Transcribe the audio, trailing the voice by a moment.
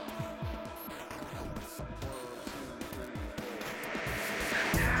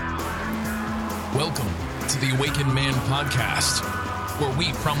Welcome to the Awakened Man podcast, where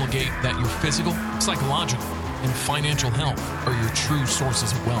we promulgate that your physical, psychological, and financial health are your true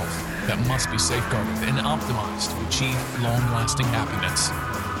sources of wealth that must be safeguarded and optimized to achieve long-lasting happiness.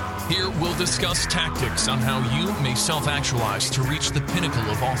 Here we'll discuss tactics on how you may self-actualize to reach the pinnacle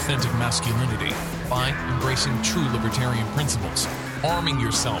of authentic masculinity by embracing true libertarian principles, arming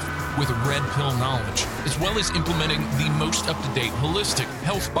yourself with red pill knowledge, as well as implementing the most up-to-date holistic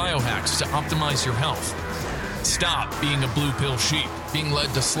health biohacks to optimize your health. Stop being a blue pill sheep, being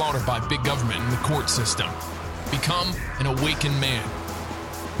led to slaughter by big government and the court system. Become an awakened man.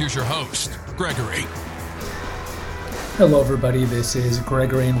 Here's your host, Gregory. Hello everybody, this is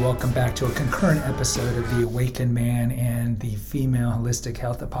Gregory and welcome back to a concurrent episode of The Awakened Man and the Female Holistic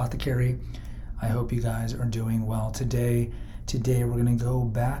Health Apothecary. I hope you guys are doing well today. Today we're going to go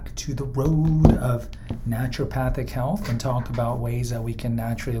back to the road of naturopathic health and talk about ways that we can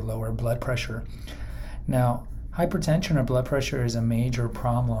naturally lower blood pressure. Now, hypertension or blood pressure is a major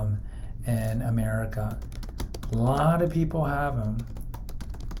problem in America. A lot of people have them,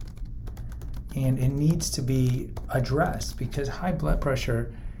 and it needs to be addressed because high blood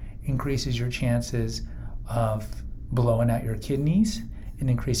pressure increases your chances of blowing out your kidneys. It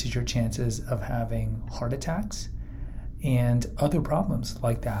increases your chances of having heart attacks and other problems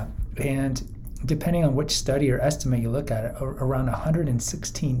like that. And depending on which study or estimate you look at, around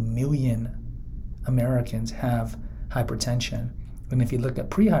 116 million Americans have hypertension. And if you look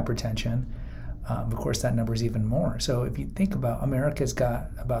at pre-hypertension, of course that number is even more. So if you think about America's got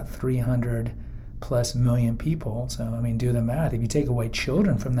about 300 plus million people. So I mean, do the math. If you take away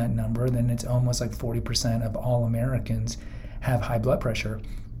children from that number, then it's almost like 40% of all Americans have high blood pressure.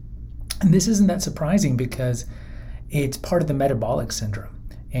 And this isn't that surprising because it's part of the metabolic syndrome.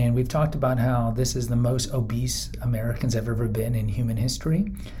 And we've talked about how this is the most obese Americans have ever been in human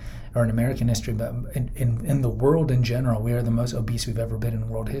history, or in American history, but in the world in general, we are the most obese we've ever been in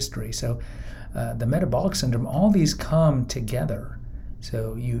world history. So the metabolic syndrome, all these come together.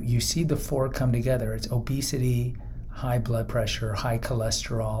 So you see the four come together. It's obesity, high blood pressure, high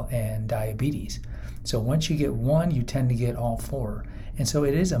cholesterol, and diabetes. So once you get one, you tend to get all four. And so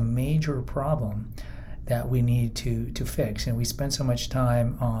it is a major problem that we need to fix. And we spend so much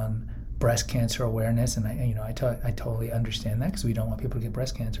time on breast cancer awareness, and I totally understand that because we don't want people to get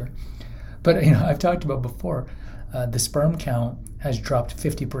breast cancer. But I've talked about before, the sperm count has dropped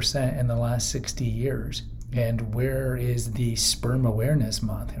 50% in the last 60 years. And where is the Sperm Awareness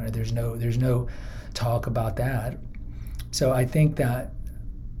Month? There's no talk about that. So I think that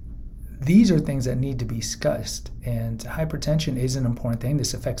these are things that need to be discussed. And hypertension is an important thing.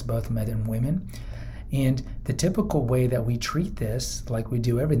 This affects both men and women. And the typical way that we treat this, like we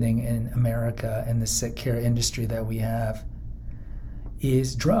do everything in America and the sick care industry that we have,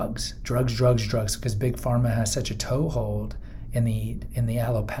 is drugs, because Big Pharma has such a toehold in the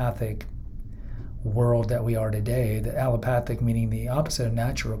allopathic world that we are today. The allopathic meaning the opposite of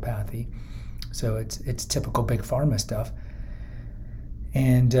naturopathy. So it's typical Big Pharma stuff.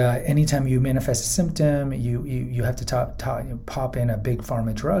 And anytime you manifest a symptom, you have to pop in a Big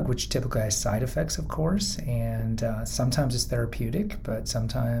Pharma drug, which typically has side effects, of course. And sometimes it's therapeutic, but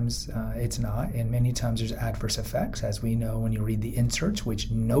sometimes it's not. And many times there's adverse effects, as we know when you read the inserts,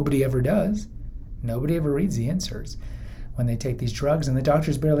 which nobody ever does. Nobody ever reads the inserts when they take these drugs, and the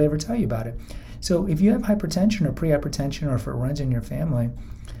doctors barely ever tell you about it. So if you have hypertension or pre-hypertension, or if it runs in your family,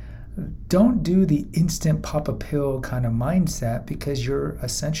 don't do the instant pop a pill kind of mindset, because you're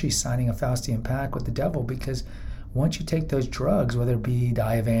essentially signing a Faustian pact with the devil. Because once you take those drugs, whether it be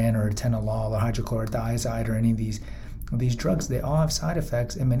Diovan or atenolol or hydrochlorothiazide or any of these drugs, they all have side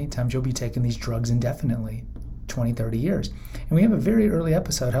effects, and many times you'll be taking these drugs indefinitely, 20, 30 years. And we have a very early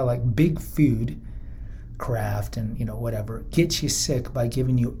episode how like big food, Kraft and whatever, gets you sick by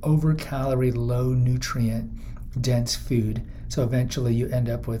giving you over-calorie, low-nutrient dense food. So eventually you end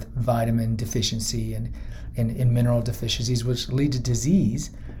up with vitamin deficiency and mineral deficiencies, which lead to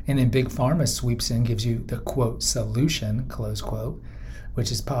disease. And then Big Pharma sweeps in, gives you the quote solution, close quote,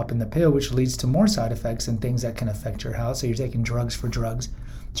 which is popping the pill, which leads to more side effects and things that can affect your health. So you're taking drugs for drugs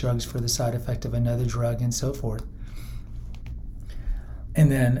for the side effect of another drug, and so forth. And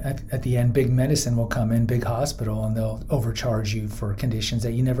then at the end, big medicine will come in, big hospital, and they'll overcharge you for conditions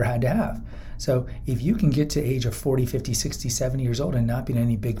that you never had to have. So if you can get to age of 40, 50, 60, 70 years old and not be on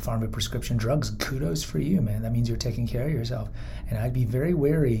any big pharma prescription drugs, kudos for you, man. That means you're taking care of yourself. And I'd be very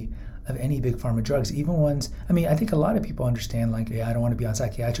wary of any big pharma drugs, even ones. I mean, I think a lot of people understand, like, yeah, I don't want to be on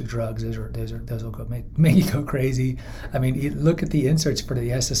psychiatric drugs. Those will make you go crazy. I mean, look at the inserts for the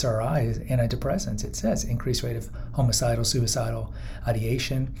SSRIs, antidepressants. It says increased rate of homicidal, suicidal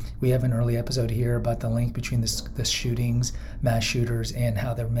ideation. We have an early episode here about the link between the shootings, mass shooters, and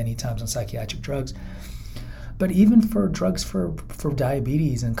how they're many times on psychiatric drugs. But even for drugs for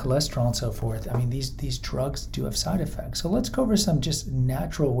diabetes and cholesterol and so forth, I mean, these drugs do have side effects. So let's go over some just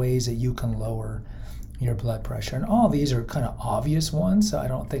natural ways that you can lower your blood pressure. And all these are kind of obvious ones, so I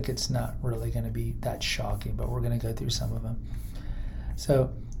don't think it's not really going to be that shocking, but we're going to go through some of them.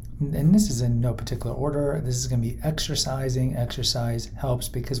 So, and this is in no particular order. This is going to be exercising. Exercise helps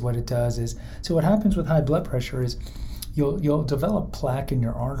because what it does is, so what happens with high blood pressure is you'll develop plaque in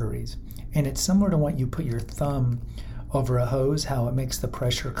your arteries. And it's similar to when you put your thumb over a hose, how it makes the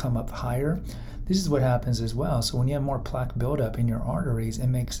pressure come up higher. This is what happens as well. So when you have more plaque buildup in your arteries, it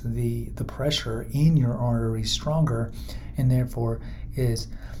makes the pressure in your arteries stronger, and therefore is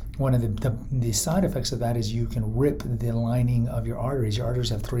one of the side effects of that is you can rip the lining of your arteries. Your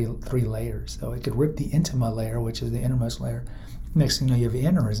arteries have three layers. So it could rip the intima layer, which is the innermost layer. Next thing you know, you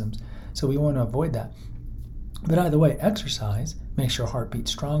have aneurysms. So we want to avoid that. But either way, exercise makes your heart beat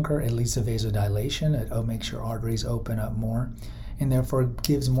stronger. It leads to vasodilation. It makes your arteries open up more, and therefore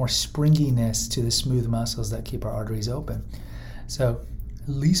gives more springiness to the smooth muscles that keep our arteries open. So at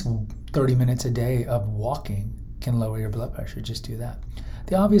least 30 minutes a day of walking can lower your blood pressure. Just do that.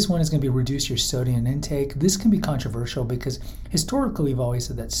 The obvious one is going to be reduce your sodium intake. This can be controversial because historically we've always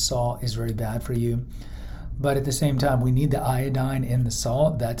said that salt is very bad for you. But at the same time, we need the iodine in the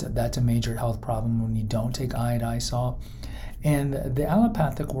salt. That's a major health problem when you don't take iodized salt. And the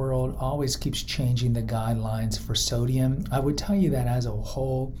allopathic world always keeps changing the guidelines for sodium. I would tell you that as a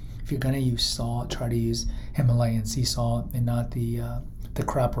whole, if you're going to use salt, try to use Himalayan sea salt and not the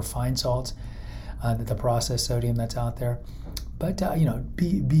crap refined salts, the processed sodium that's out there. But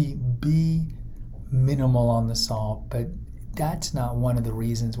be minimal on the salt. But that's not one of the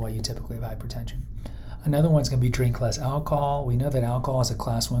reasons why you typically have hypertension. Another one's going to be drink less alcohol. We know that alcohol is a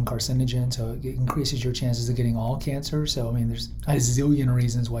class 1 carcinogen, so it increases your chances of getting all cancer. So, I mean, there's a zillion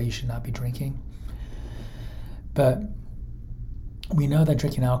reasons why you should not be drinking. But we know that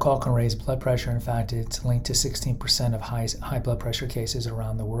drinking alcohol can raise blood pressure. In fact, it's linked to 16% of high blood pressure cases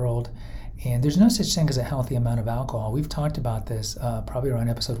around the world. And there's no such thing as a healthy amount of alcohol. We've talked about this probably around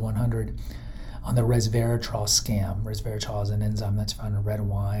episode 100. On the resveratrol scam. Resveratrol is an enzyme that's found in red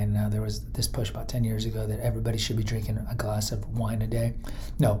wine. Now, there was this push about 10 years ago that everybody should be drinking a glass of wine a day.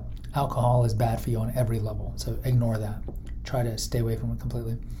 No, alcohol is bad for you on every level, so ignore that. Try to stay away from it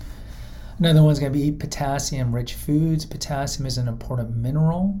completely. Another one's going to be potassium-rich foods. Potassium is an important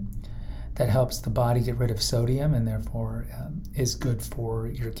mineral that helps the body get rid of sodium and therefore is good for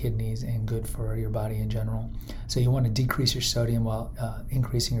your kidneys and good for your body in general. So you want to decrease your sodium while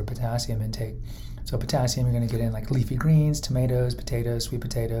increasing your potassium intake. So potassium you're going to get in like leafy greens, tomatoes, potatoes, sweet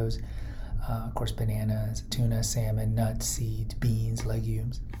potatoes, of course bananas, tuna, salmon, nuts, seeds, beans,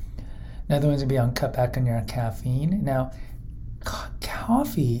 legumes. Another one's going to be on cut back on your caffeine. Now,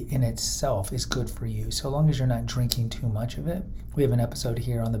 coffee in itself is good for you so long as you're not drinking too much of it. We have an episode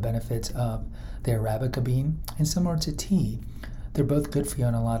here on the benefits of the Arabica bean, and similar to tea, they're both good for you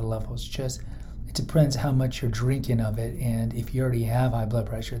on a lot of levels. Just it depends how much you're drinking of it, and if you already have high blood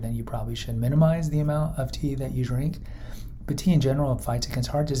pressure, then you probably should minimize the amount of tea that you drink. But tea in general fights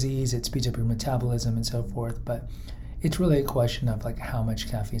against heart disease, it speeds up your metabolism and so forth, but it's really a question of like how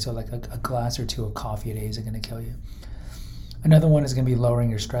much caffeine. So like a glass or two of coffee a day isn't going to kill you. Another one is going to be lowering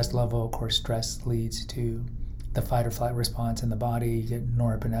your stress level. Of course, stress leads to the fight or flight response in the body. You get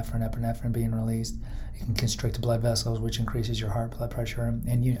norepinephrine, epinephrine being released. It can constrict blood vessels, which increases your heart blood pressure.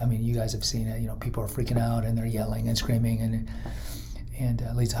 And you guys have seen it. People are freaking out and they're yelling and screaming, and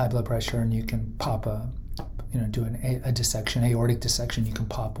it leads to high blood pressure. And you can pop do a dissection, aortic dissection. You can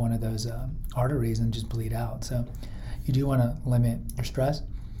pop one of those arteries and just bleed out. So you do want to limit your stress.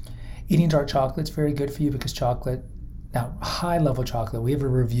 Eating dark chocolate is very good for you because chocolate. Now, high-level chocolate, we have a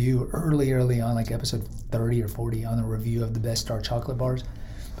review early on, like episode 30 or 40, on the review of the best dark chocolate bars.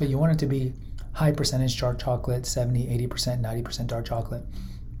 But you want it to be high percentage dark chocolate, 70, 80%, 90% dark chocolate.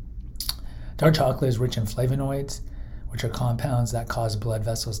 Dark chocolate is rich in flavonoids, which are compounds that cause blood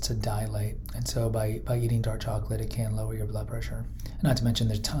vessels to dilate. And so by eating dark chocolate, it can lower your blood pressure. Not to mention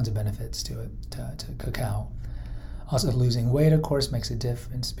there's tons of benefits to it, to cacao. Also, losing weight, of course, makes a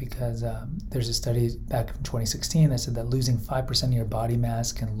difference because there's a study back in 2016 that said that losing 5% of your body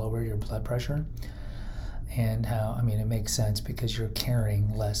mass can lower your blood pressure. And it makes sense because you're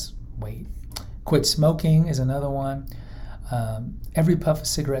carrying less weight. Quit smoking is another one. Every puff of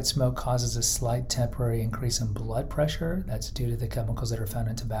cigarette smoke causes a slight temporary increase in blood pressure. That's due to the chemicals that are found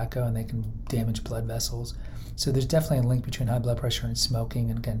in tobacco, and they can damage blood vessels. So there's definitely a link between high blood pressure and smoking.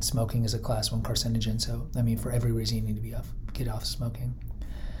 And again, smoking is a class 1 carcinogen. So, for every reason you need to get off smoking.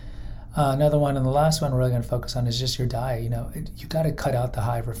 Another one, and the last one we're really going to focus on, is just your diet. You got to cut out the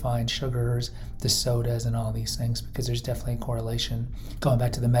high refined sugars, the sodas, and all these things, because there's definitely a correlation. Going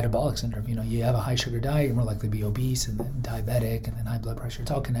back to the metabolic syndrome, you have a high sugar diet, you're more likely to be obese, and then diabetic, and then high blood pressure.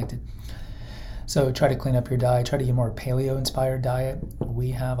 It's all connected. So try to clean up your diet. Try to get more paleo-inspired diet.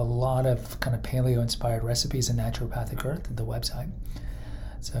 We have a lot of kind of paleo-inspired recipes in Naturopathic Earth at the website.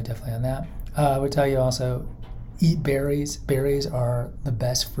 So definitely on that. I would tell you also, eat berries. Berries are the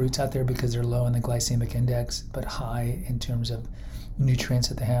best fruits out there because they're low in the glycemic index, but high in terms of nutrients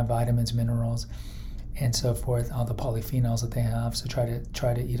that they have, vitamins, minerals, and so forth, all the polyphenols that they have. So try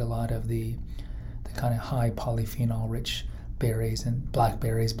to eat a lot of the kind of high polyphenol rich berries, and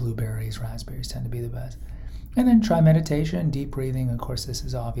blackberries, blueberries, raspberries tend to be the best. And then try meditation, deep breathing. Of course, this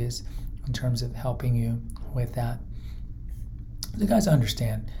is obvious in terms of helping you with that. So guys,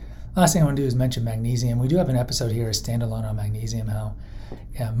 understand. Last thing I want to do is mention magnesium. We do have an episode here, a standalone on magnesium, how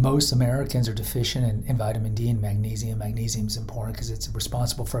most Americans are deficient in vitamin D and magnesium. Magnesium is important because it's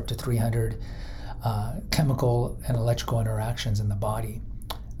responsible for up to 300 chemical and electrical interactions in the body.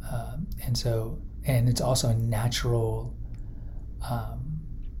 And it's also a natural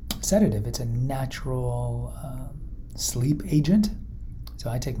sedative. It's a natural sleep agent. So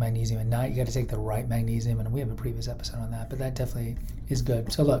I take magnesium at night. You got to take the right magnesium, and we have a previous episode on that, but that definitely is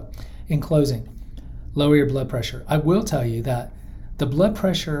good. So look, in closing, lower your blood pressure. I will tell you that the blood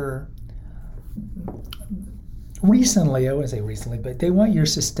pressure recently, I wouldn't say recently, but they want your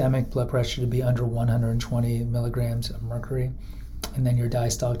systemic blood pressure to be under 120 milligrams of mercury, and then your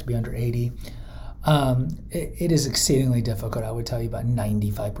diastolic to be under 80. It is exceedingly difficult. I would tell you about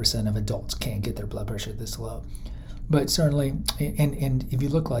 95% of adults can't get their blood pressure this low. But certainly, and if you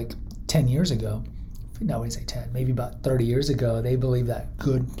look like 10 years ago, no, I wouldn't say 10, maybe about 30 years ago, they believed that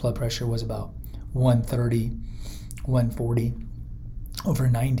good blood pressure was about 130, 140 over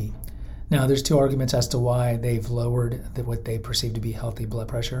 90. Now, there's two arguments as to why they've lowered what they perceive to be healthy blood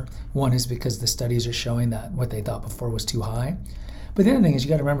pressure. One is because the studies are showing that what they thought before was too high. But the other thing is you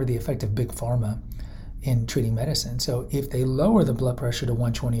got to remember the effect of big pharma in treating medicine. So if they lower the blood pressure to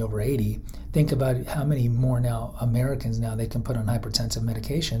 120 over 80, think about how many more now Americans now they can put on hypertensive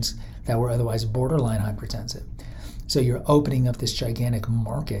medications that were otherwise borderline hypertensive. So you're opening up this gigantic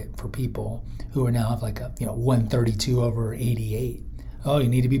market for people who are now have like a 132 over 88. Oh, you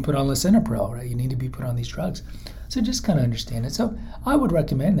need to be put on lisinopril, right? You need to be put on these drugs. So just kind of understand it. So I would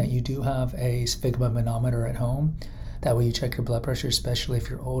recommend that you do have a sphygmomanometer at home. That way you check your blood pressure, especially if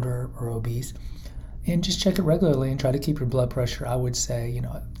you're older or obese. And just check it regularly and try to keep your blood pressure, I would say,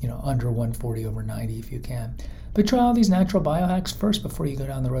 under 140 over 90 if you can. But try all these natural biohacks first before you go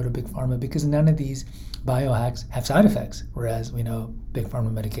down the road of big pharma, because none of these biohacks have side effects, whereas we know big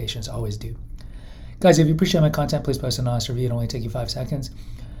pharma medications always do. Guys, if you appreciate my content, please post an honest review. It'll only take you 5 seconds.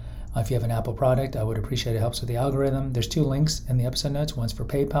 If you have an Apple product, I would appreciate it. It helps with the algorithm. There's 2 links in the episode notes. One's for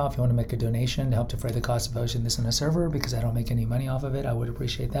PayPal if you want to make a donation to help defray the cost of hosting this on a server, because I don't make any money off of it. I would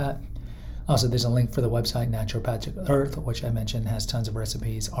appreciate that. Also, there's a link for the website, Naturopathic Earth, which I mentioned has tons of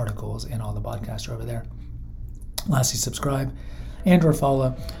recipes, articles, and all the podcasts are over there. Lastly, subscribe and or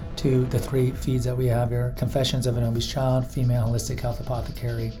follow to the 3 feeds that we have here: Confessions of an Obese Child, Female Holistic Health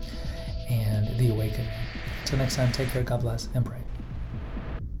Apothecary, and The Awakened. Until next time, take care, God bless, and pray.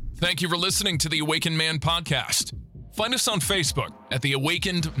 Thank you for listening to the Awakened Man Podcast. Find us on Facebook at the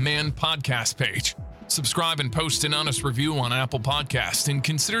Awakened Man Podcast page. Subscribe and post an honest review on Apple Podcasts, and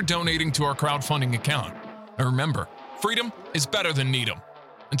consider donating to our crowdfunding account. And remember, freedom is better than Needham.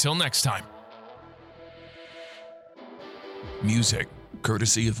 Until next time. Music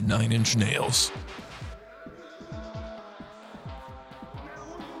courtesy of 9 Inch Nails.